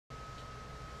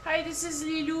Hi, this is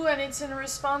Lilou, and it's in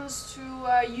response to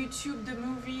YouTube the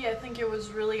movie. I think it was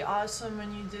really awesome,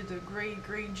 and you did a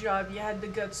great job. You had the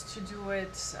guts to do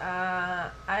it.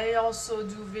 I also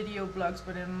do video blogs,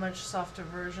 but in a much softer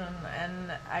version,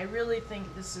 and I really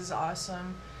think this is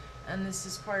awesome, and this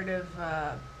is part of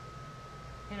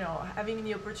having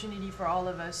the opportunity for all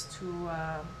of us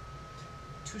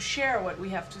to share what we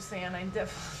have to say, and I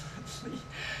definitely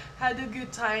had a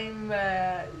good time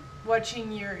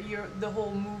watching your the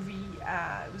whole movie.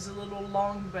 It was a little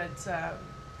long, but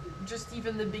just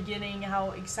even the beginning,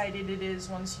 how excited it is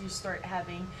once you start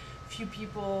having few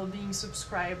people being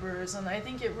subscribers, and I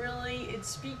think it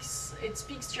speaks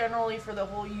generally for the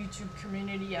whole YouTube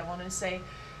community. I want to say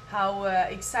how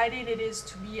excited it is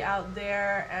to be out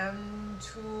there and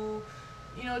to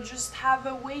just have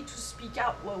a way to speak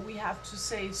out what we have to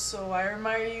say. So I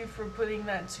admire you for putting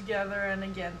that together, and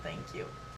again, thank you.